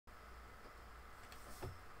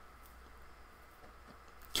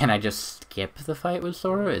Can I just skip the fight with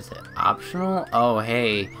Sora? Is it optional? Oh,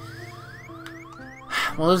 hey.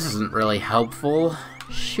 Well, this isn't really helpful.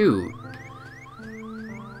 Shoot.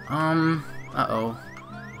 Uh-oh.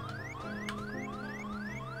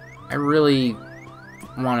 I really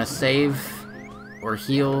want to save or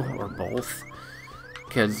heal or both,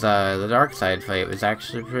 because the dark side fight was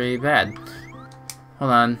actually pretty bad. Hold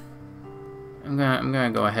on. I'm gonna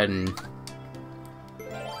go ahead and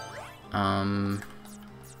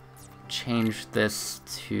change this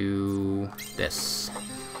to this.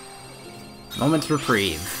 Moment's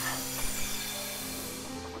reprieve.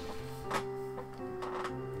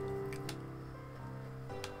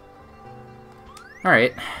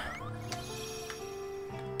 Alright.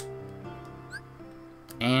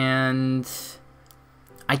 And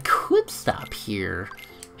I could stop here.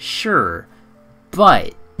 Sure.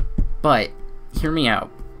 But, hear me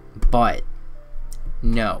out. But,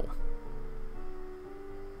 no.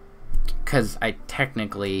 Because I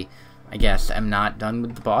technically, I guess, am not done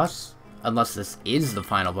with the boss. Unless this is the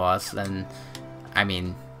final boss, then, I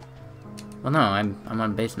mean, well, no, I'm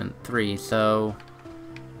on basement 3, so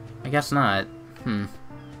I guess not.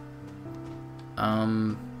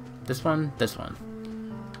 This one.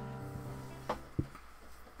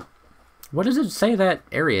 What does it say that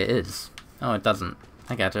area is? Oh, it doesn't.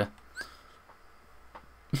 I gotcha.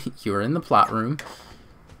 You're in the plot room.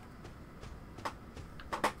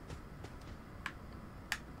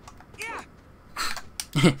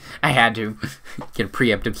 I had to get a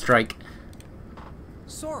preemptive strike.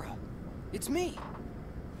 Sora, it's me.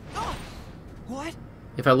 Oh, what?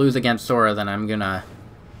 If I lose against Sora, then I'm gonna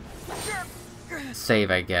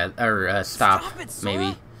save, I guess, or stop it, Sora.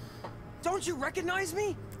 maybe. Don't you recognize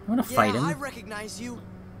me? I wanna fight him. I recognize you.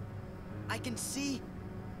 I can see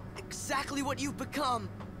exactly what you've become.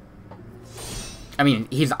 I mean,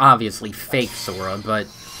 he's obviously fake Sora, but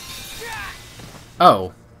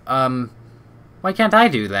oh, why can't I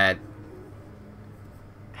do that?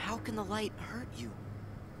 How can the light hurt you?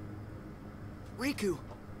 Riku,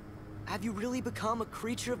 have you really become a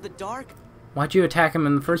creature of the dark? Why'd you attack him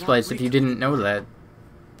in the first place if you didn't know that?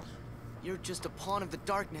 You're just a pawn of the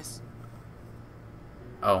darkness.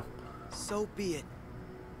 Oh. So be it.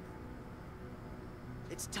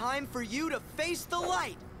 It's time for you to face the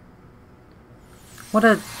light! What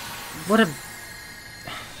a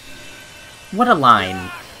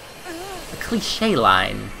line. A cliche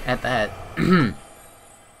line at that.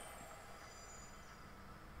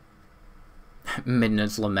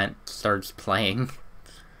 Midna's Lament starts playing.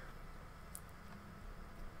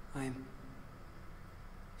 I'm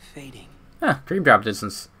fading. Huh, dream drop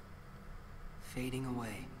distance. Fading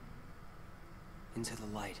away into the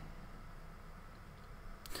light.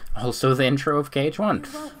 Also the intro of KH1.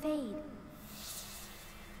 You won't fade.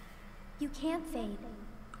 You can't fade.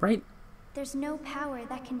 Right? There's no power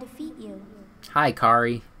that can defeat you. Hi,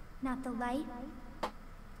 Kari. Not the light,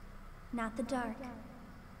 not the dark.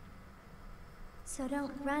 So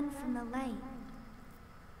don't run from the light.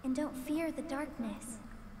 And don't fear the darkness.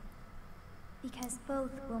 Because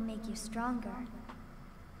both will make you stronger.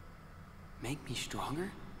 Make me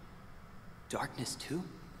stronger? Darkness too?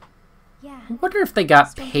 Yeah. I wonder if they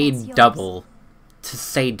got Strength paid is yours. double to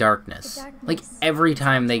say darkness. The darkness Like, every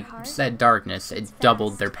time they your heart, said darkness, it it's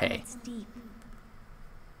doubled vast their and pay. it's deep.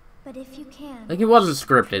 But if you can, Like, it wasn't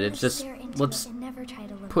scripted, it's just just, stare into let's it and never try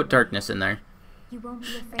to look put away. darkness in there. You won't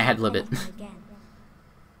be afraid Ad-lib of it. anything again.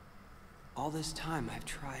 All this time I've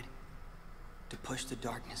tried to push the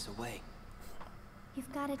darkness away.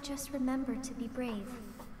 You've got to just remember to be brave.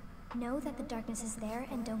 Know that the darkness is there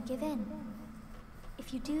and don't give in.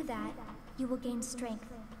 If you do that, you will gain strength.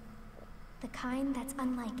 The kind that's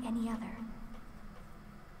unlike any other.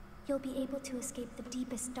 You'll be able to escape the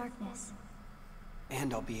deepest darkness.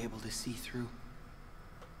 And I'll be able to see through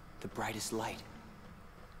the brightest light.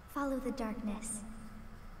 Follow the darkness.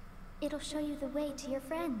 It'll show you the way to your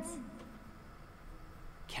friends.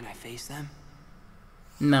 Can I face them?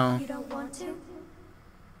 No. You don't want to?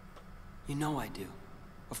 You know I do.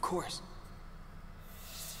 Of course.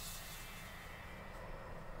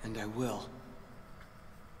 And I will.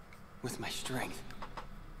 With my strength.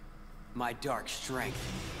 My dark strength.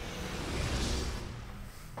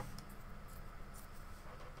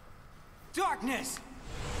 Darkness!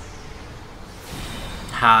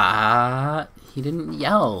 Ha! He didn't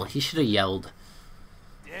yell. He should have yelled.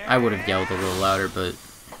 I would have yelled a little louder, but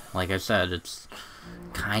like I said, it's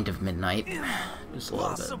kind of midnight. Just a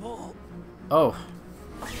little bit. Oh.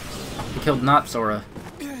 He killed not Sora.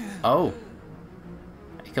 Oh.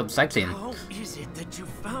 He killed Sexian. How is it that you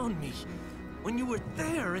found me? when you were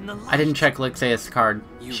there in the light. I didn't check Lixeus' card.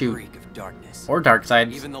 You Shoot. reek of darkness. Or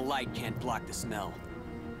Darkseid. Even the light can't block the smell.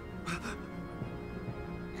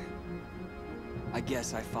 I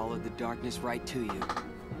guess I followed the darkness right to you.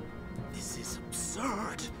 This is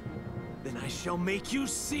absurd. Then I shall make you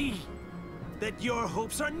see that your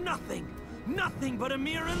hopes are nothing. Nothing but a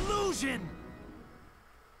mere illusion.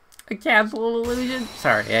 A castle illusion?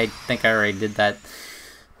 Sorry, I think I already did that.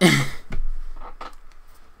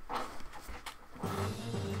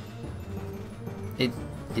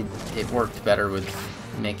 It worked better with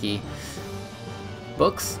Mickey.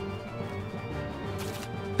 Books?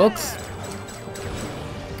 Books?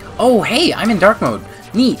 Oh, hey, I'm in dark mode.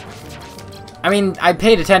 Neat. I mean, I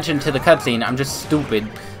paid attention to the cutscene. I'm just stupid.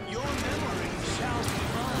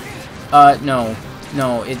 No.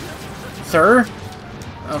 No, it... Sir?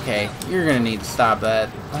 Okay, you're gonna need to stop that.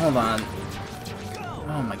 Hold on.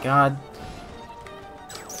 Oh my god.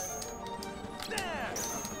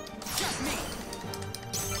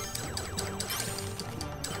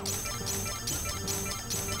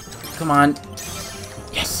 Come on.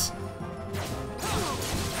 Yes!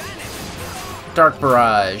 Dark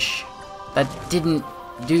Barrage. That didn't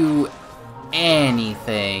do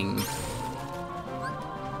anything.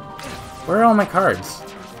 Where are all my cards?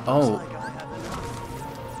 Oh.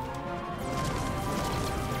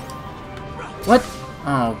 What?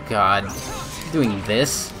 Oh god. Doing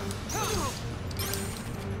this?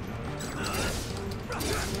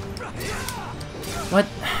 What?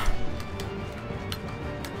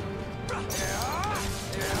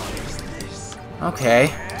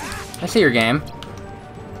 Okay. I see your game.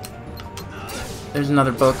 There's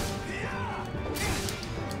another book.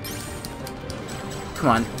 Come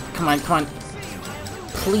on. Come on, come on.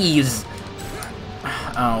 Please.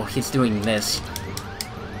 Oh, he's doing this.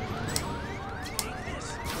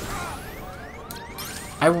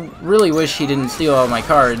 I really wish he didn't steal all my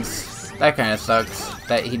cards. That kind of sucks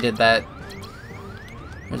that he did that.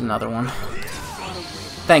 There's another one.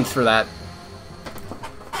 Thanks for that.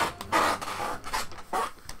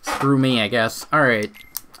 Screw me, I guess. Alright.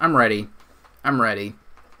 I'm ready. I'm ready.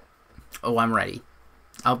 Oh, I'm ready.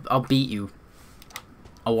 I'll beat you.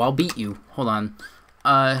 Oh, I'll beat you. Hold on.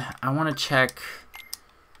 I want to check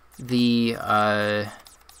the,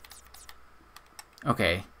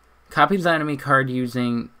 okay. Copies the enemy card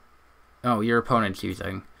using... Oh, your opponent's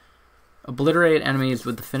using. Obliterate enemies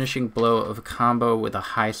with the finishing blow of a combo with a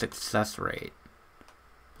high success rate.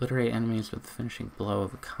 Obliterate enemies with the finishing blow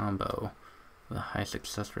of a combo with a high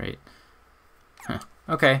success rate. Huh.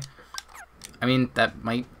 Okay. I mean, that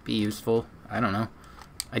might be useful. I don't know.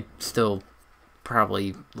 I still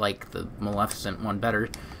probably like the Maleficent one better.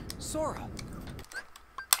 Sora.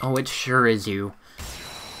 Oh, it sure is you.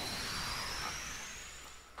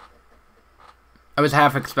 I was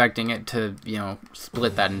half expecting it to, you know,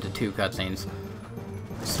 split that into 2 cutscenes.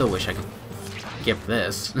 Still wish I could skip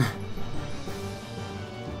this.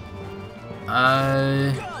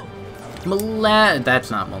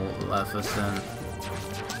 That's not Maleficent.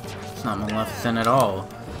 It's not Maleficent at all.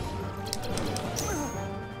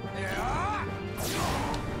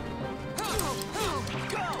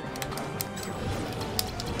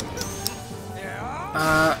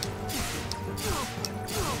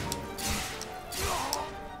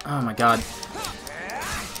 Oh my god.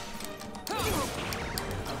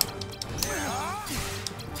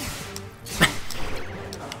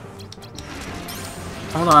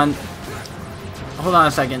 Hold on. Hold on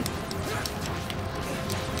a second.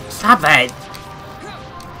 Stop that!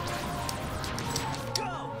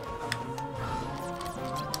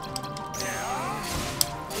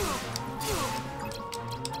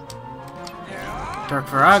 Dark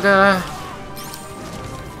Viraga.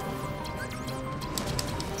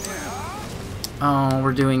 Oh,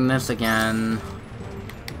 we're doing this again.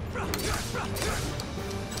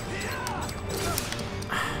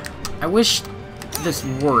 I wish this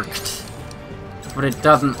worked, but it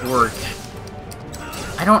doesn't work.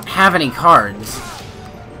 I don't have any cards.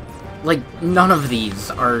 Like, none of these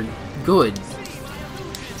are good.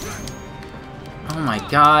 Oh my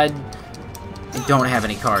god. I don't have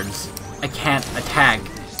any cards. I can't attack.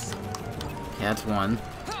 Okay, that's one.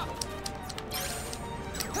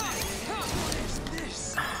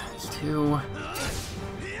 That's 2.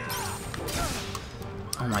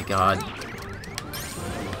 Oh my god.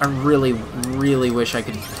 I really, really wish I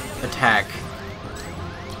could attack.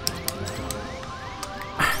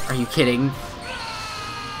 Are you kidding?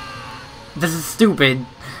 This is stupid.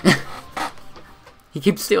 He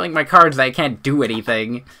keeps stealing my cards that I can't do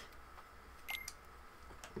anything.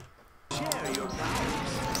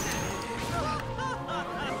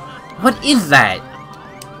 What is that?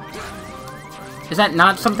 Is that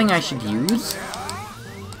not something I should use?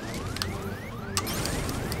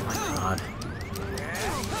 Oh my god.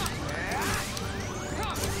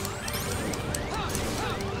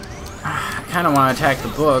 I kind of want to attack the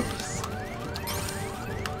book,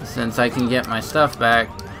 since I can get my stuff back.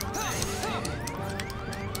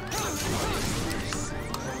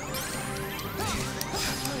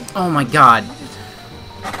 Oh my god.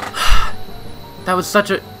 That was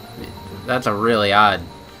such a... That's a really odd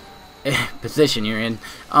position you're in.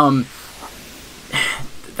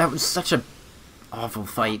 That was such a awful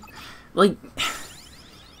fight. Like,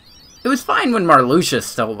 it was fine when Marluxia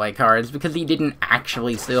stole my cards, because he didn't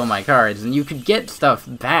actually steal my cards, and you could get stuff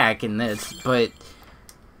back in this, but...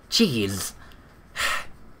 Jeez.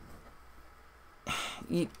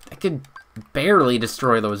 I could barely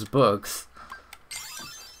destroy those books.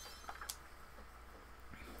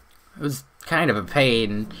 It was kind of a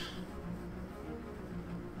pain.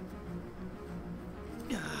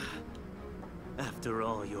 After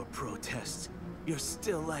all your protests, you're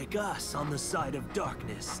still like us on the side of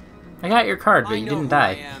darkness. I got your card, but you didn't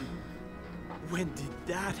die. When did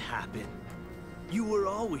that happen? You were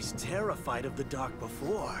always terrified of the dark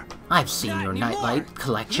before. I've seen your nightlight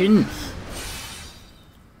collection.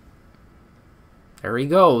 There he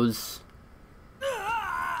goes.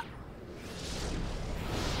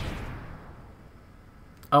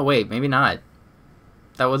 Oh wait, maybe not.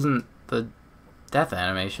 That wasn't the death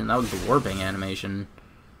animation, that was the warping animation.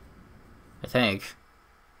 I think.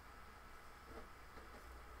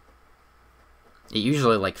 It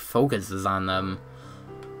usually, like, focuses on them.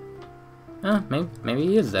 Maybe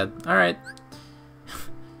he is dead. Alright.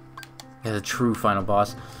 Yeah, the true final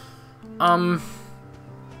boss.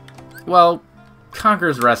 Well,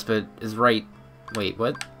 Conqueror's Respite is right... Wait,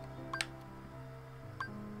 what?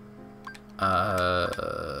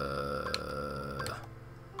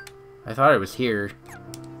 I thought it was here.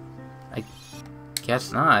 I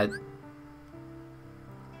guess not.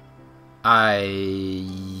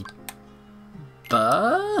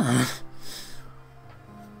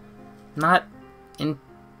 Not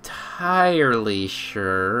entirely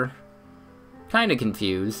sure. Kinda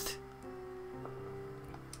confused.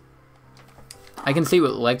 I can see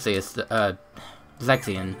what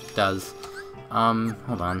Zexion does.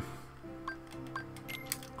 Hold on.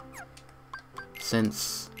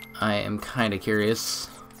 Since I am kinda curious.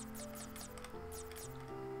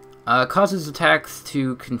 Causes attacks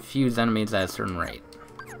to confuse enemies at a certain rate.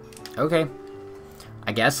 Okay.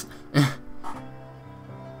 I guess.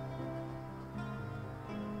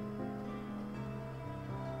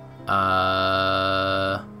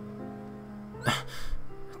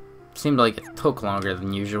 Seemed like it took longer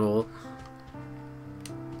than usual.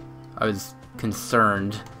 I was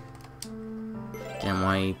concerned. Didn't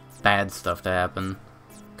want any bad stuff to happen.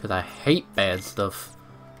 Because I hate bad stuff.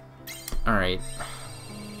 Alright.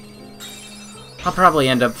 I'll probably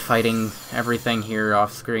end up fighting everything here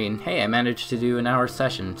off screen. Hey, I managed to do an hour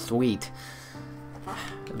session. Sweet.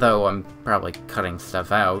 Though I'm probably cutting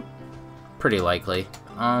stuff out. Pretty likely.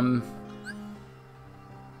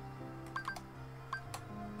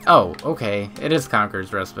 Oh, okay. It is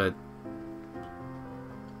Conqueror's Respite.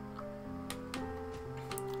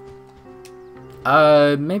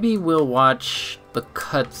 Maybe we'll watch the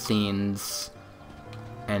cutscenes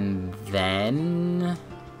and then...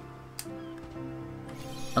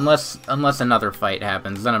 Unless another fight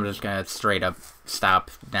happens, then I'm just gonna straight up stop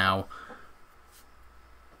now.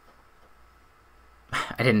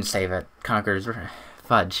 I didn't save it. Conqueror's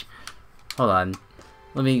fudge. Hold on.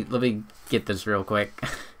 Let me get this real quick.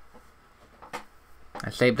 I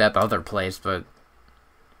saved that the other place, but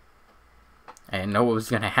I didn't know what was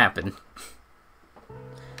gonna happen.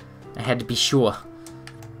 I had to be sure.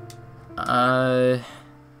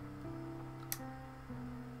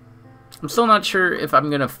 I'm still not sure if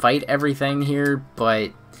I'm gonna fight everything here,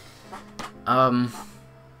 but I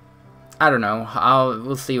don't know.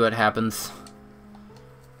 We'll see what happens.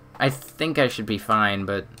 I think I should be fine,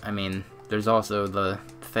 but I mean, there's also the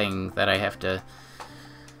thing that I have to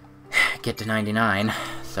get to 99,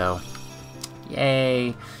 so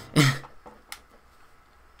yay.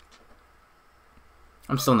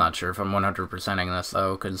 I'm still not sure if I'm 100%ing this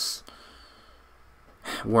though, because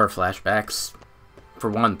war flashbacks,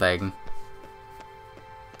 for one thing.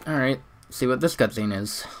 Alright, see what this cutscene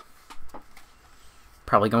is.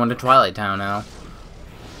 Probably going to Twilight Town now.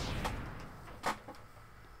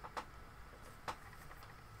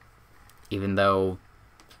 Even though...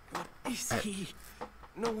 What is he?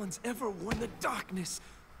 No one's ever worn the darkness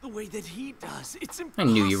the way that he does. It's impossible.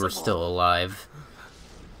 I knew you were still alive.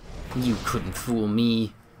 You couldn't fool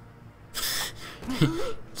me.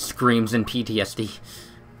 screams in PTSD.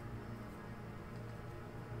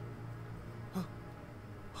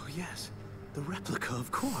 Oh yes, the replica,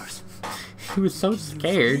 of course. He was so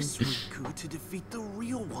scared. Use this Riku to defeat the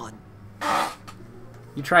real one.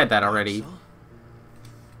 You tried that already. So?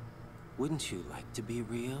 Wouldn't you like to be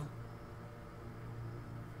real?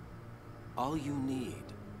 All you need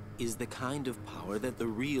is the kind of power that the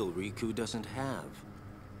real Riku doesn't have.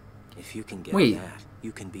 If you can get that,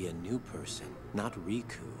 you can be a new person, not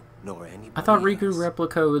Riku, nor anybody I thought Riku else.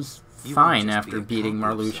 Replica was You fine won't just after be a beating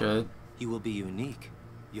copy of Marluxia. someone. You will be unique,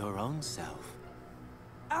 your own self.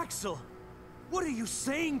 Axel, what are you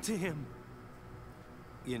saying to him?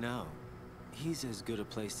 You know, he's as good a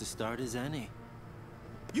place to start as any.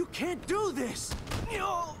 You can't do this!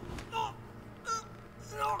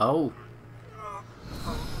 Oh.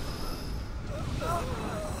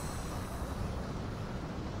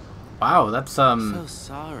 Wow, that's So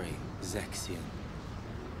sorry, Zexion.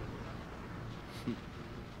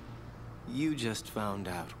 You just found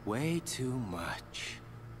out way too much.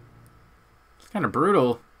 it's kind of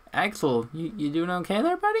brutal. Axel, you doing okay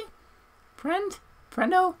there, buddy? Friend?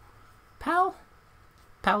 Friendo? Pal?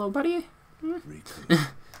 Palo, buddy? Riku.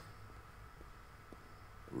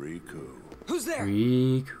 Riku. Who's there?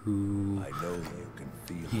 Riku. I know you can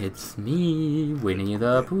feel It's me, Winnie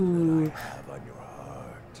the that Pooh. I have on your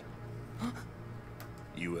heart.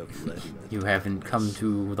 You have led in the You haven't come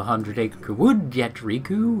to the 100-acre wood yet,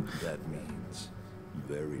 Riku. That means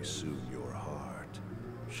very soon your heart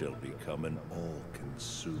shall become an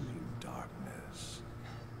all-consuming darkness.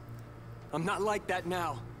 I'm not like that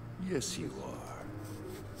now. Yes, you are.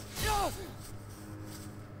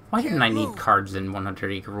 Why didn't I need cards in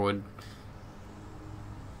 100-acre wood?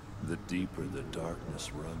 The deeper the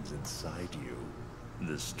darkness runs inside you,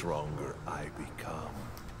 the stronger I become.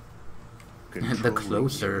 The Controlling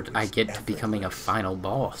closer you I is get to becoming a effortless. final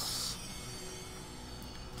boss.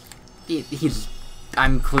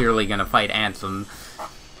 I'm clearly gonna fight Ansem.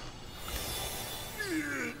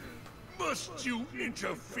 Must you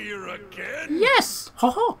interfere again? Yes!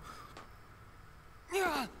 Ho ho!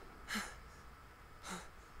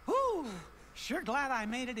 Ooh, sure glad I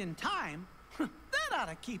made it in time. That ought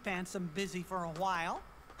to keep Ansem busy for a while.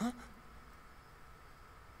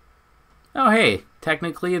 Oh hey,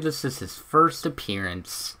 technically this is his first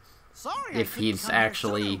appearance. Sorry, If I couldn't he's come here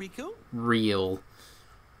actually sooner, Riku. real.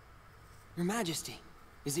 Your Majesty,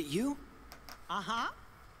 is it you? Uh-huh.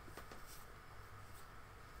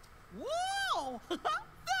 Whoa!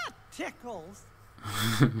 That tickles.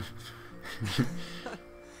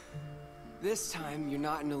 This time, you're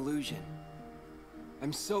not an illusion.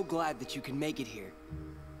 I'm so glad that you can make it here.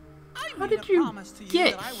 I How made did a you promise to you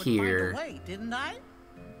get that I would here? find a way, didn't I?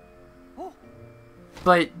 Oh,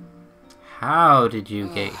 But how did you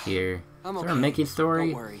get here? I'm Is okay. there a Mickey story?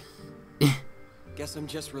 Don't worry. Guess I'm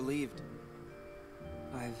just relieved.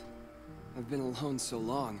 I've been alone so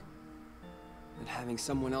long that having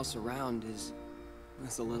someone else around is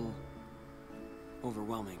a little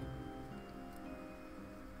overwhelming.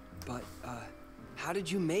 But how did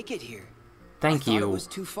you make it here? Thank I thought you. it was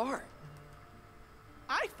too far.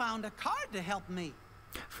 I found a card to help me.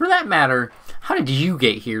 For that matter, how did you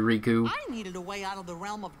get here, Riku? I needed a way out of the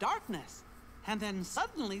realm of darkness. And then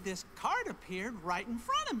suddenly this card appeared right in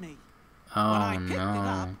front of me. When Oh I picked it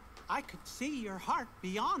up, no. I could see your heart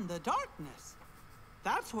beyond the darkness.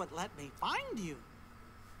 That's what let me find you.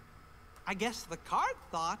 I guess the card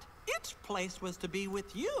thought its place was to be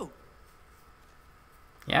with you.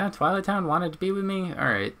 Yeah, Twilight Town wanted to be with me?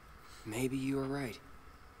 Alright. Maybe you were right.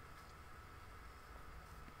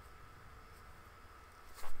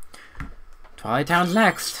 Twilight Town's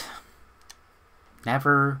next.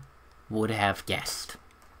 Never would have guessed.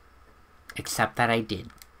 Except that I did.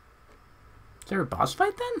 Is there a boss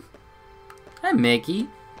fight then? Hi, Mickey.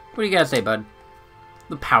 What do you gotta say, bud?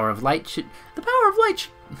 The power of light should... The power of light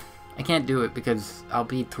I can't do it because I'll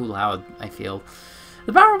be too loud, I feel.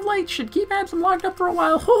 The power of light should keep Ansem locked up for a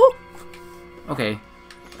while. Okay.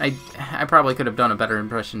 I probably could have done a better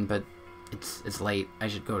impression, but it's late. I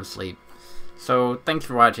should go to sleep. So, thanks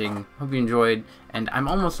for watching. Hope you enjoyed. And I'm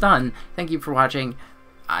almost done. Thank you for watching.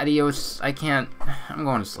 Adios. I'm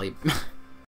going to sleep.